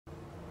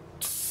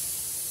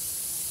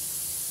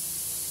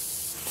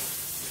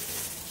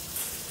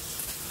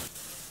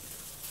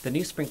The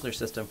new sprinkler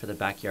system for the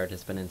backyard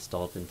has been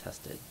installed and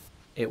tested.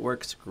 It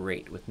works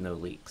great with no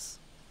leaks.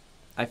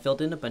 I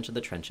filled in a bunch of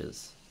the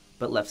trenches,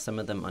 but left some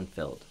of them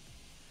unfilled.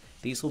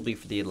 These will be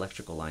for the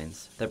electrical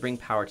lines that bring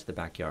power to the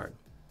backyard.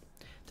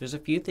 There's a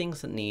few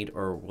things that need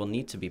or will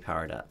need to be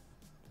powered up.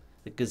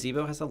 The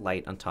gazebo has a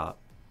light on top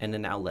and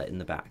an outlet in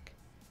the back.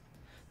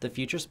 The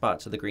future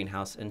spots of the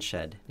greenhouse and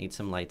shed need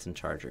some lights and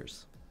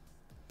chargers.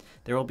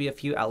 There will be a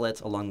few outlets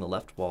along the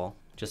left wall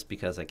just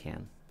because I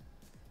can.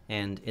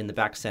 And in the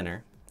back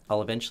center,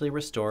 I'll eventually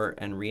restore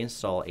and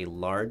reinstall a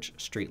large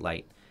street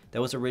light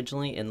that was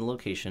originally in the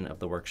location of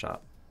the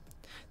workshop.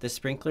 The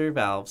sprinkler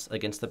valves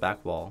against the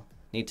back wall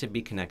need to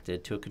be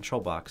connected to a control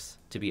box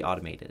to be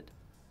automated.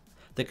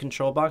 The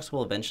control box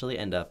will eventually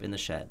end up in the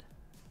shed,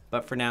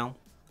 but for now,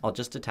 I'll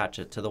just attach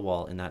it to the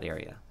wall in that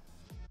area.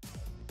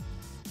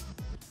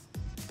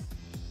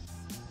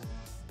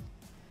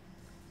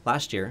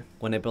 Last year,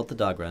 when I built the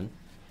dog run,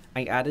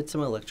 I added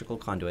some electrical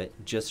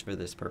conduit just for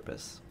this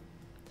purpose.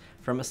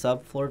 From a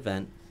subfloor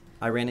vent,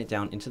 I ran it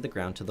down into the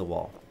ground to the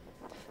wall,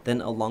 then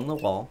along the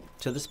wall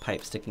to this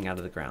pipe sticking out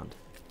of the ground.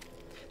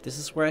 This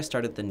is where I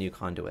started the new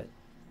conduit.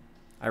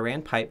 I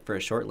ran pipe for a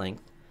short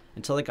length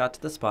until I got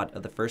to the spot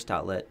of the first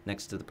outlet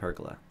next to the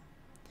pergola.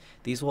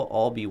 These will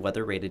all be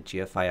weather-rated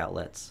GFI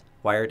outlets,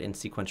 wired in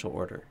sequential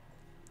order.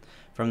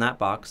 From that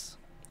box,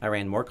 I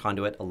ran more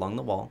conduit along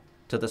the wall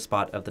to the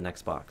spot of the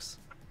next box.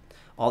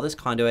 All this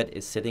conduit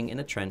is sitting in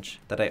a trench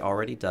that I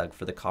already dug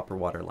for the copper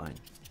water line.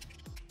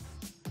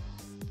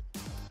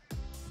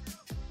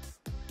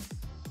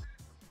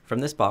 From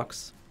this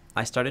box,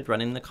 I started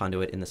running the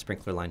conduit in the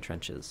sprinkler line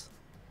trenches.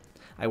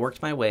 I worked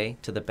my way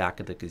to the back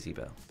of the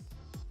gazebo.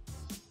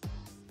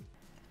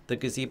 The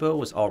gazebo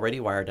was already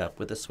wired up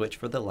with a switch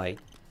for the light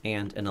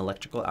and an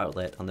electrical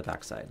outlet on the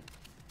backside.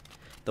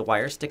 The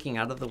wire sticking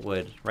out of the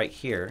wood right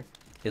here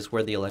is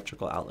where the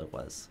electrical outlet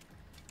was.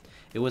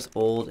 It was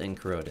old and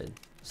corroded,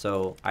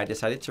 so I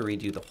decided to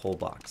redo the whole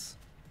box.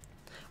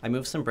 I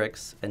moved some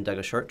bricks and dug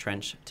a short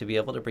trench to be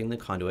able to bring the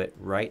conduit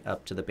right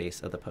up to the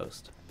base of the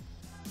post.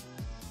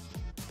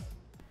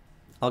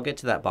 I'll get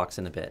to that box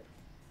in a bit,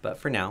 but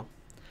for now,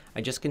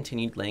 I just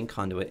continued laying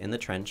conduit in the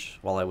trench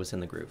while I was in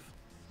the groove.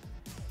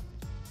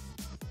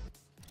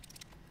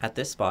 At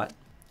this spot,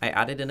 I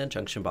added in a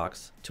junction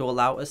box to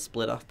allow a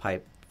split-off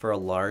pipe for a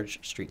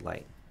large street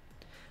light.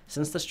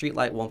 Since the street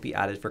light won't be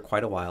added for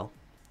quite a while,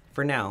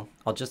 for now,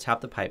 I'll just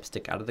have the pipe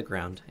stick out of the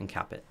ground and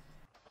cap it.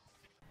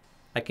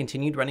 I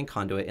continued running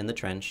conduit in the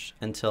trench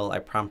until I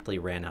promptly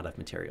ran out of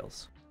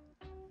materials.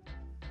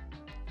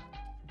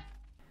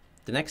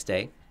 The next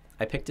day,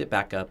 I picked it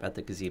back up at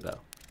the gazebo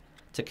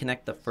to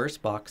connect the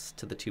first box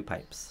to the two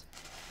pipes.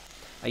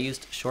 I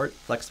used short,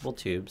 flexible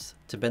tubes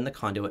to bend the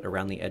conduit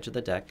around the edge of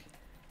the deck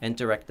and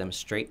direct them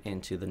straight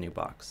into the new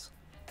box.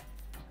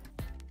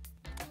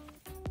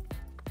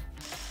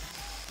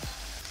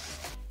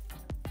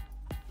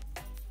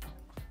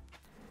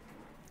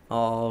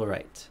 All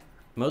right,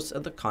 most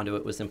of the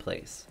conduit was in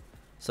place,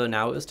 so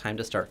now it was time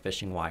to start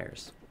fishing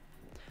wires.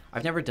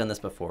 I've never done this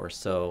before,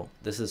 so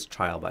this is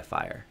trial by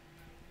fire.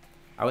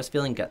 I was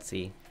feeling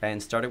gutsy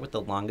and started with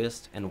the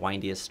longest and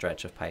windiest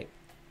stretch of pipe.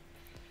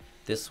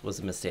 This was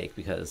a mistake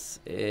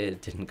because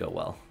it didn't go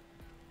well.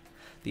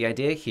 The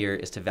idea here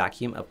is to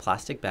vacuum a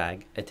plastic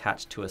bag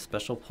attached to a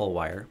special pull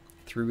wire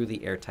through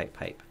the airtight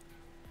pipe.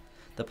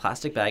 The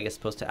plastic bag is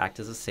supposed to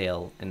act as a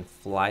sail and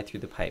fly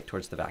through the pipe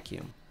towards the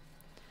vacuum.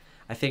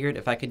 I figured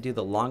if I could do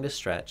the longest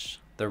stretch,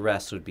 the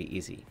rest would be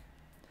easy.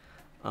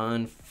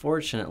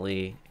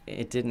 Unfortunately,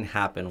 it didn't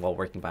happen while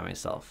working by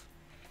myself.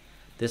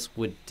 This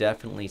would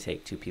definitely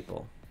take two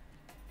people.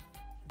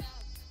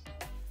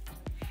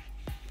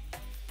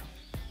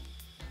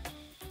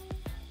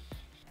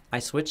 I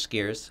switched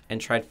gears and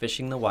tried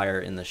fishing the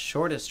wire in the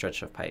shortest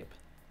stretch of pipe.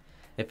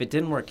 If it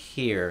didn't work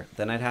here,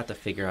 then I'd have to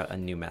figure out a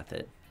new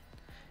method.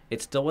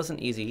 It still wasn't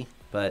easy,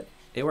 but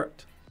it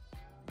worked.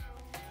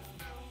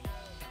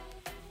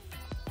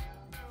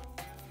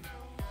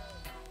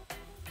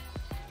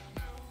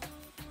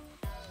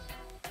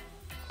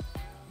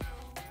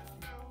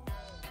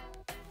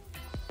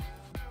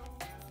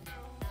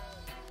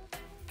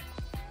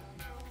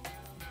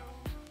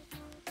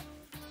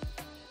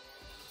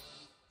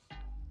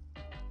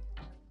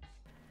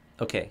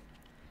 Okay,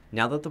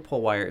 now that the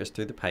pull wire is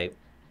through the pipe,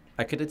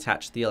 I could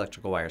attach the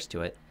electrical wires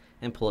to it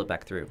and pull it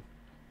back through.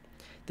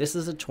 This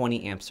is a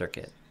 20 amp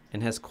circuit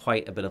and has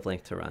quite a bit of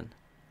length to run,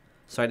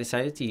 so I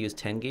decided to use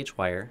 10 gauge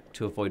wire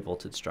to avoid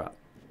voltage drop.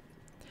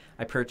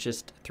 I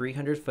purchased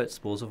 300-foot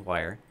spools of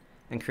wire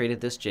and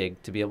created this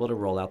jig to be able to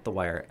roll out the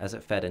wire as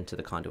it fed into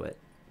the conduit.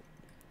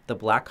 The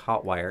black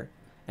hot wire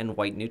and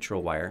white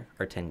neutral wire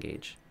are 10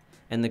 gauge,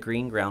 and the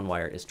green ground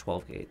wire is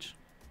 12 gauge.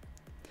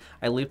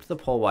 I looped the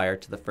pull wire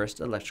to the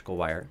first electrical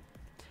wire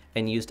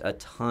and used a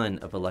ton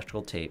of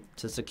electrical tape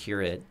to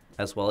secure it,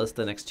 as well as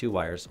the next two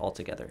wires all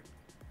together.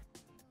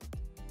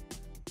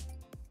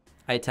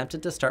 I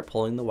attempted to start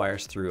pulling the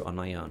wires through on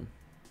my own,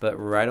 but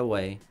right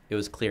away it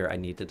was clear I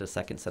needed a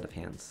second set of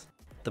hands.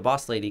 The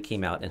boss lady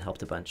came out and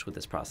helped a bunch with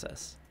this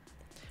process.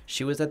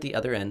 She was at the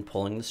other end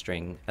pulling the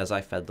string as I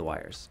fed the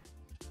wires.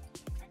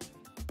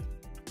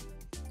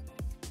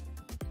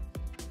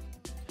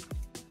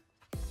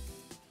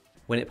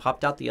 When it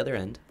popped out the other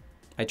end,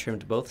 I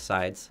trimmed both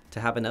sides to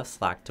have enough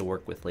slack to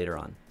work with later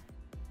on.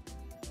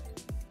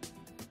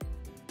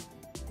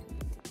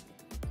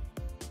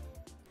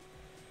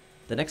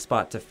 The next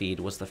spot to feed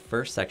was the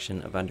first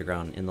section of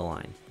underground in the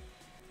line.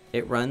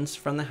 It runs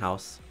from the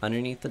house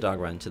underneath the dog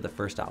run to the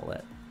first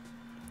outlet.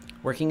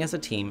 Working as a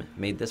team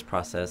made this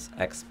process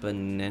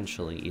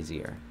exponentially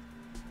easier.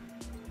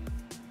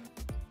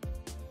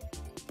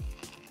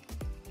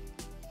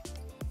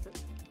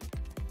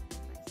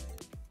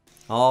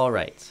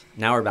 Alright,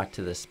 now we're back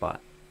to this spot.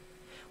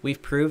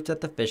 We've proved that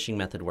the fishing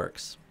method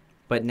works,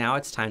 but now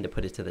it's time to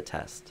put it to the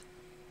test.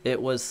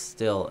 It was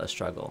still a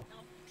struggle.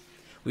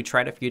 We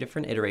tried a few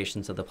different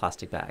iterations of the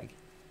plastic bag.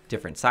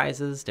 Different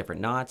sizes, different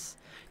knots,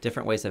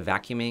 different ways of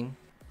vacuuming.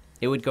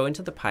 It would go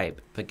into the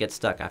pipe, but get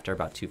stuck after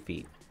about 2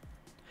 feet.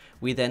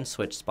 We then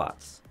switched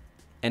spots,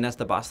 and as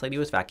the boss lady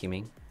was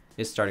vacuuming,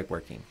 it started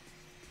working.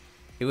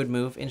 It would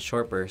move in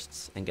short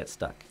bursts and get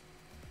stuck.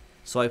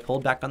 So I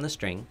pulled back on the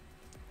string,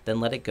 then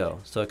let it go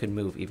so it could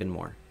move even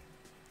more.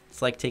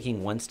 It's like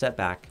taking 1 step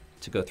back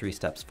to go 3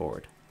 steps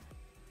forward.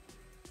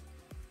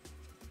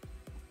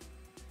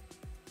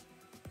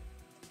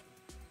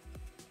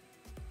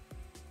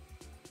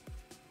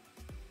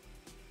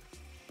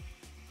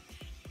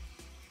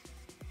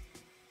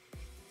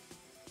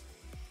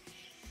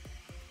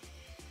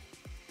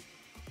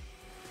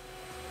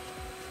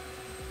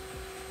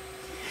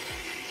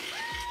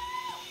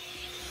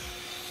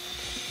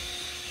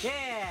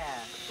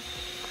 Yeah!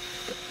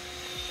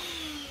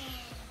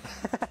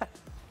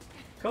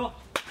 Cool.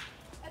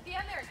 At the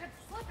end there, it kept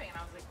slipping, and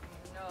I was like,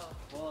 no.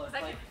 Well,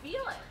 Because I could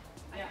feel it.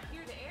 I could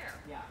hear the air.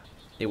 Yeah.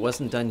 It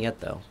wasn't done yet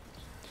though.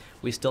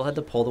 We still had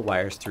to pull the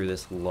wires through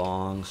this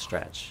long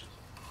stretch.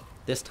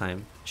 This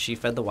time, she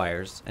fed the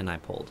wires and I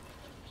pulled.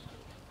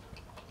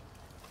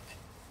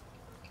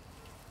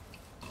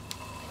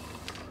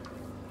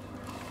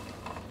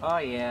 Oh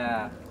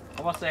yeah.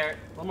 Almost there.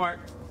 One more.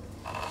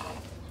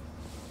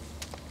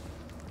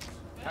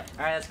 Alright,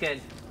 that's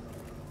good.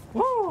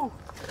 Woo!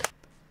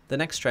 The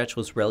next stretch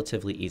was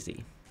relatively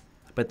easy,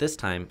 but this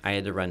time I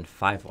had to run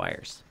 5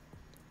 wires.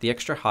 The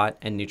extra hot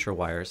and neutral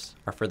wires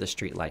are for the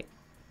street light.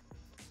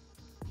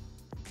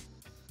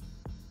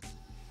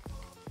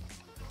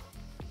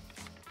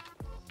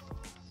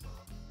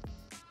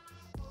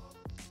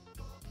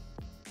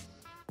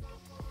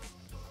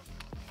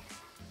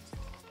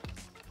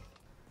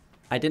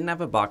 I didn't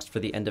have a box for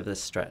the end of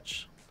this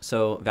stretch,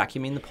 so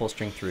vacuuming the pull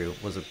string through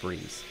was a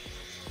breeze.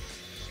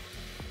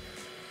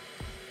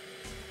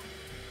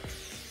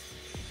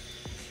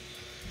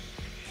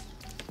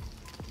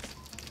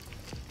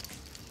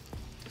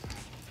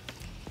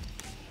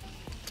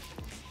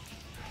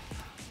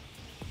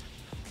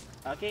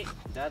 Okay,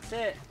 that's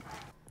it.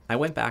 I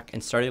went back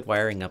and started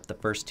wiring up the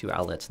first 2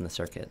 outlets in the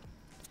circuit.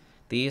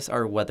 These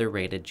are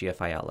weather-rated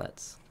GFI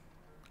outlets.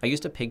 I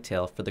used a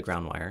pigtail for the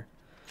ground wire,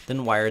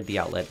 then wired the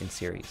outlet in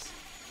series.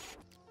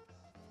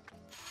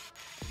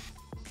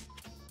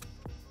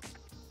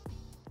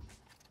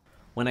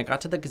 When I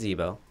got to the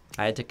gazebo,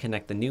 I had to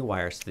connect the new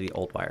wires to the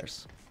old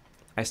wires.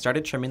 I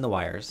started trimming the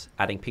wires,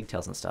 adding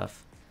pigtails and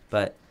stuff,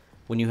 but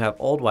when you have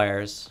old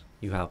wires,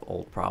 you have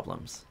old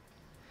problems.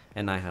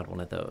 And I had one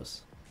of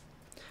those.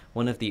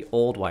 One of the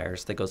old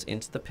wires that goes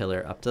into the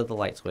pillar up to the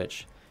light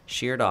switch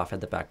sheared off at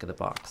the back of the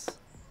box,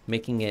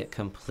 making it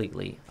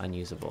completely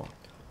unusable.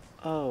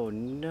 Oh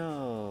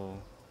no.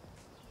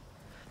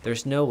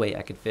 There's no way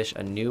I could fish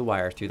a new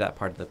wire through that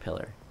part of the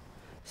pillar,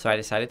 so I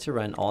decided to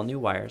run all new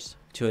wires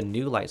to a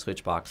new light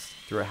switch box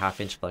through a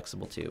 1/2-inch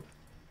flexible tube.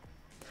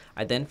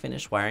 I then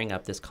finished wiring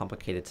up this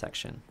complicated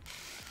section.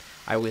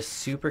 I was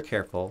super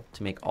careful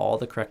to make all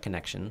the correct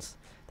connections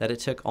that it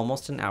took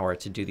almost an hour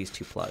to do these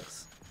 2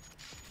 plugs.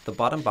 The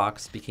bottom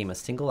box became a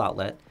single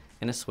outlet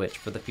and a switch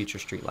for the future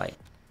street light,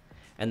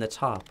 and the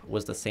top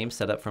was the same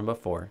setup from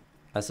before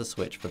as the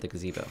switch for the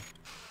gazebo.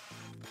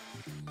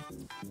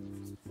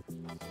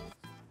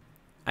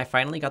 I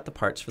finally got the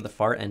parts for the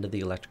far end of the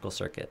electrical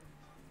circuit.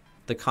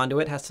 The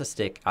conduit has to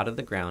stick out of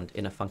the ground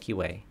in a funky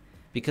way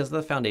because of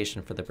the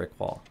foundation for the brick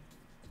wall.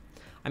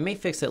 I may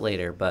fix it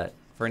later, but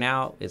for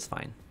now, it's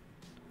fine.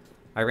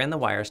 I ran the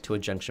wires to a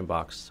junction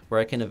box where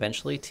I can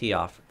eventually tee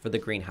off for the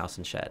greenhouse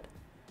and shed.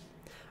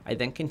 I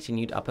then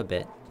continued up a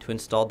bit to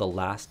install the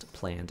last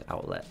planned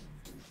outlet.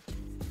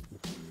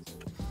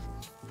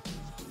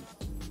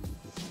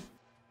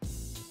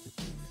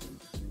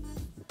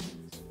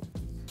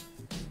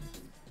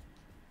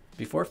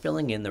 Before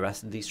filling in the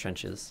rest of these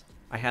trenches,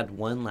 I had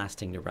one last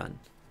thing to run,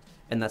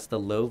 and that's the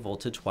low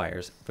voltage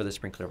wires for the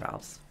sprinkler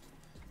valves.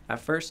 At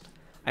first,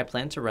 I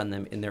planned to run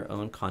them in their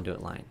own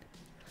conduit line,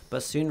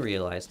 but soon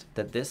realized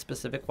that this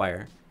specific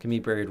wire can be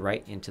buried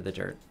right into the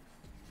dirt.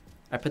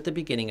 I put the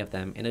beginning of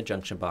them in a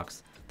junction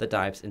box that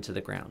dives into the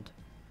ground.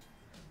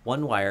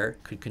 One wire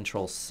could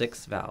control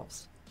 6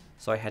 valves,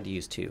 so I had to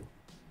use 2.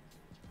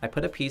 I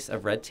put a piece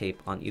of red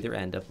tape on either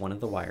end of one of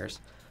the wires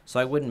so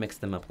I wouldn't mix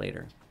them up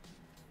later.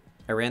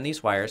 I ran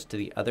these wires to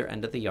the other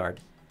end of the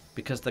yard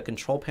because the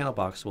control panel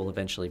box will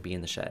eventually be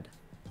in the shed.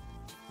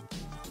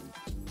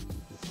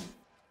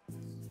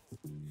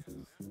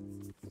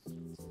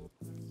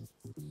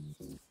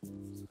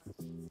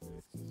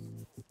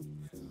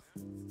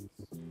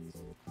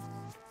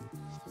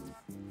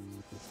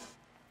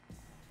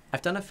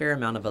 I've done a fair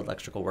amount of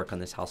electrical work on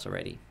this house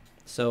already,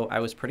 so I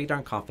was pretty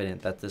darn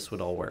confident that this would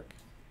all work.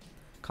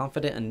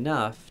 Confident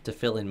enough to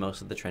fill in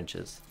most of the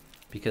trenches,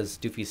 because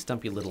Doofy's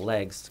stumpy little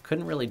legs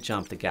couldn't really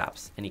jump the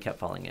gaps and he kept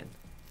falling in.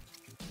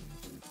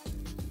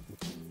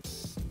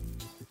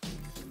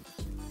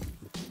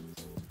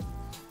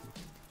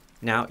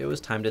 Now it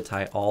was time to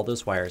tie all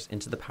those wires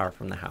into the power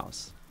from the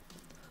house.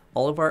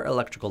 All of our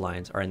electrical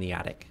lines are in the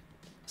attic,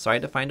 so I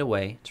had to find a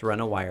way to run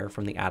a wire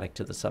from the attic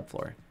to the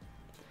subfloor.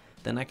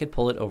 Then I could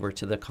pull it over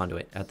to the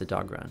conduit at the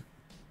dog run.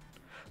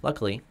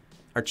 Luckily,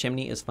 our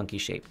chimney is funky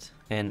shaped,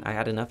 and I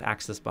had enough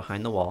access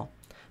behind the wall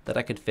that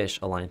I could fish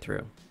a line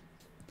through.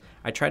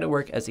 I tried to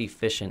work as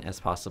efficient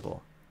as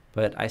possible,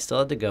 but I still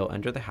had to go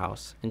under the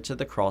house into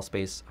the crawl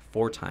space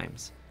 4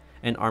 times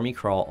and army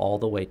crawl all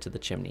the way to the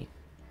chimney.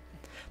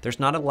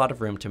 There's not a lot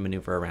of room to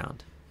maneuver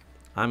around.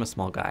 I'm a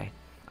small guy.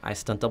 I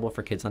stunt double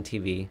for kids on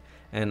TV,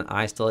 and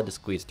I still had to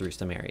squeeze through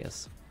some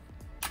areas.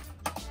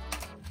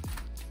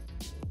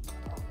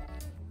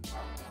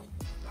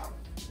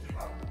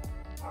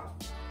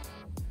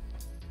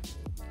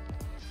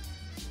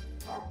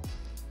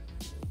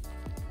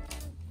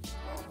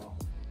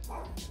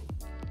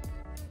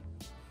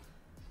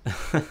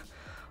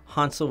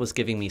 Hansel was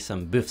giving me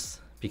some boofs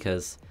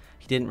because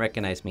he didn't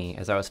recognize me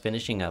as I was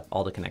finishing up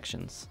all the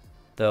connections.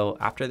 Though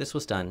after this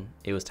was done,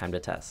 it was time to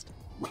test.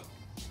 He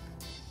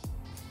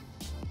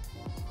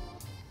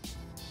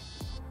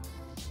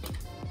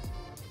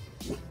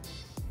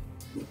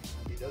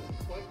doesn't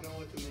quite know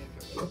what to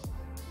make of it.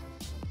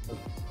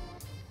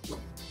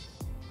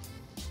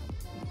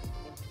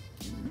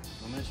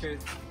 I'm gonna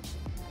shoot.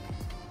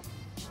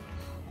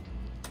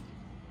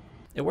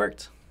 It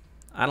worked.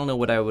 I don't know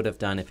what I would have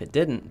done if it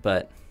didn't,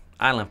 but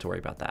I don't have to worry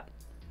about that.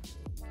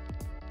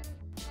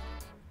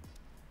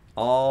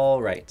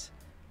 All right,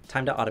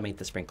 time to automate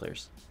the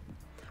sprinklers.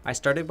 I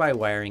started by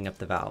wiring up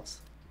the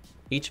valves.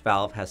 Each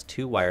valve has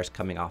 2 wires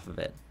coming off of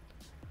it.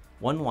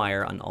 One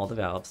wire on all the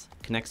valves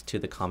connects to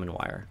the common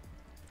wire.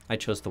 I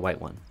chose the white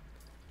one.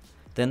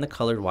 Then the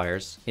colored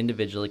wires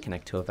individually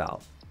connect to a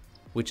valve,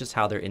 which is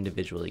how they're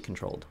individually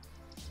controlled.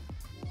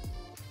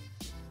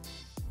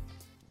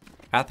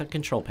 At the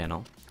control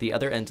panel, the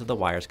other ends of the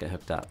wires get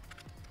hooked up.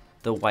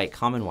 The white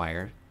common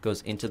wire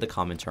goes into the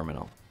common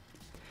terminal.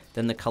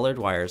 Then the colored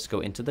wires go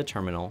into the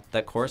terminal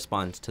that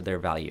corresponds to their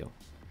value.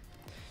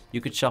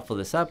 You could shuffle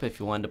this up if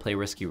you wanted to play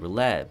risky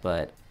roulette,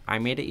 but I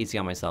made it easy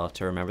on myself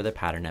to remember the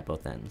pattern at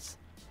both ends.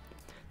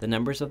 The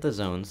numbers of the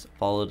zones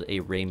followed a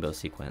rainbow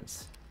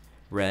sequence.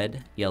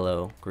 Red,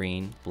 yellow,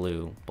 green,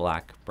 blue,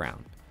 black,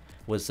 brown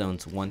was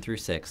zones 1 through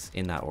 6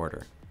 in that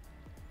order.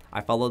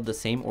 I followed the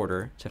same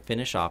order to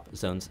finish off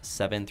zones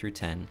 7 through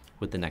 10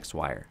 with the next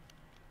wire.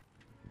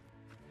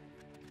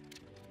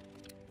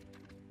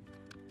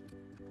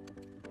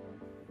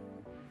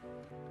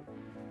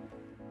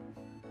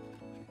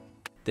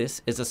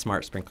 This is a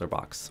smart sprinkler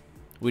box,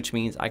 which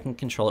means I can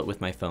control it with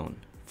my phone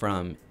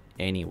from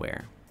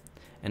anywhere,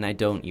 and I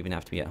don't even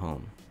have to be at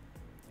home.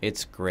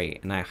 It's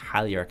great, and I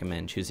highly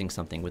recommend choosing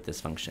something with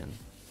this function.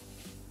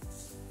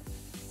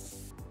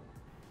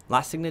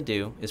 Last thing to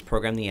do is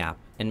program the app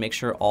and make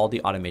sure all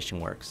the automation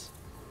works.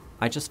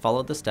 I just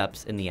followed the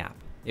steps in the app.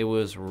 It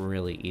was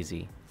really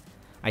easy.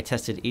 I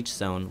tested each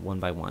zone one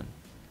by one.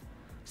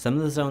 Some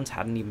of the zones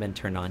hadn't even been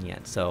turned on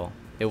yet, so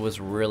it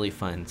was really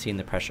fun seeing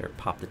the pressure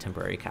pop the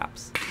temporary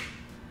caps.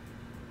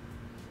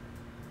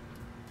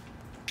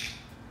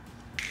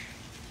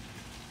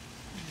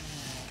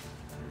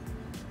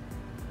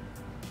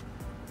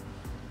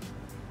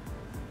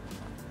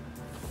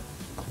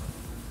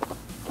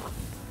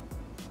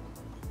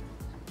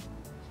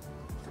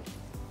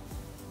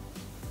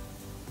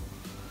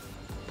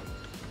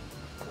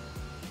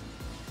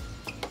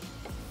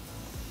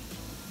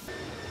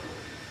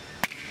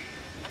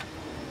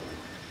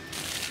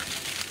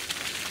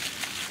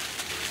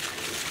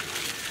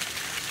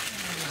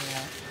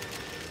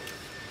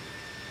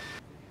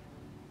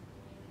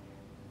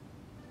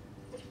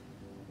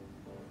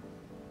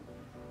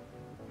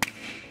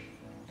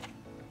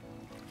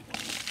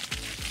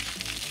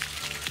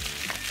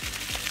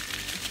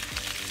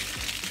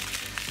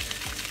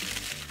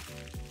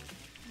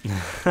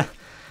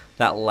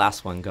 That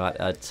last one got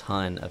a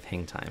ton of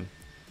hang time.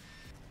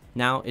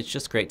 Now it's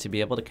just great to be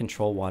able to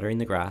control watering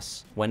the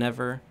grass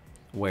whenever,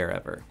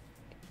 wherever.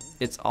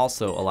 It's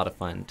also a lot of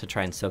fun to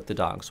try and soak the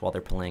dogs while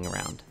they're playing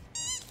around.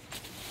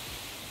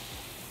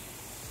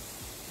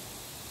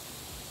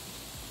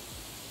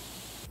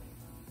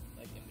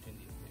 Like in between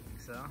these two.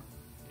 Think so?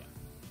 Yeah.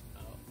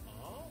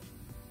 Oh.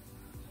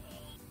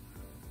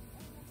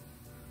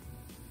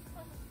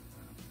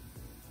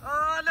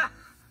 Oh no!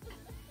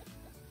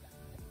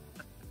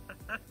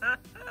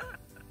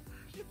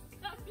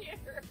 Come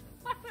here.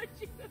 Why would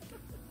you?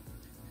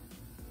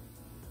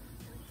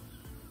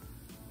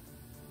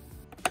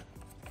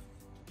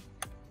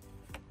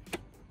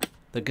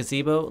 The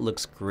gazebo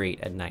looks great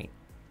at night.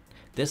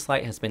 This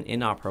light has been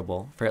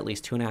inoperable for at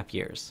least 2.5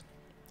 years.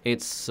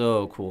 It's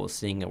so cool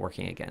seeing it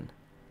working again.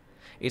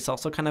 It's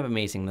also kind of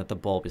amazing that the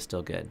bulb is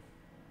still good.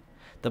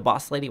 The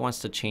boss lady wants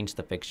to change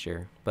the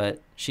fixture,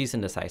 but she's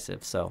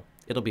indecisive, so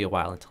it'll be a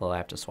while until I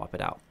have to swap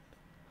it out.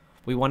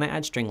 We want to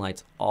add string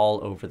lights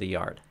all over the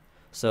yard,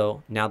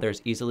 so now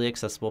there's easily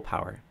accessible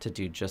power to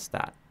do just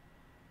that.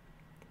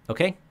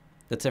 Okay,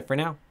 that's it for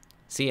now.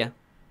 See ya.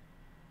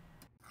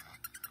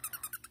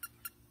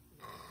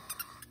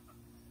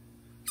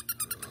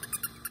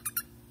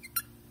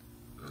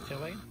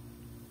 Chili?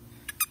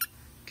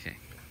 Okay.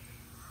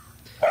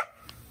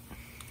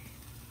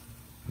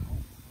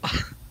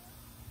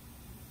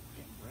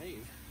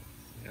 Brave.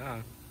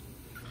 Yeah.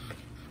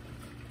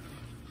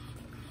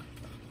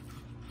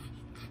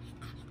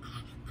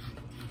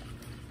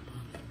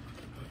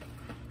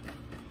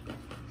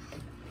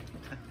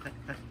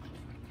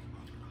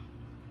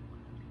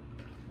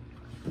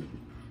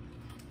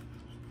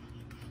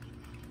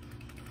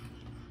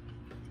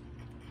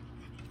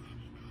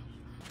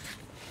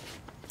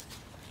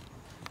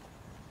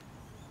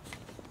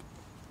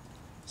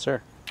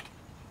 Sir,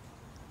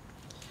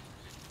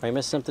 are you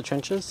messing up the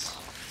trenches?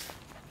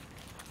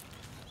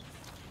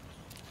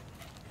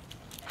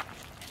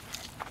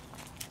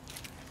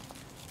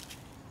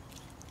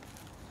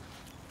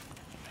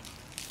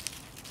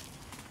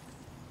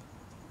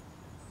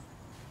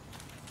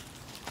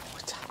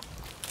 What's that?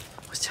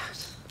 What's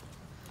that?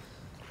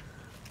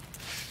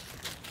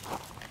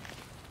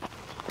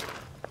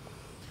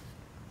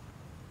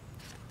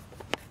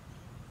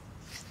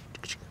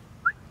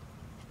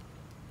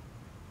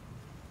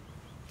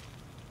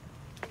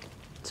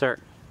 Sir.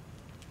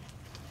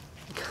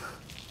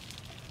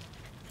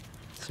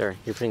 Sir,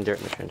 you're putting dirt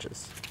in the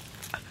trenches.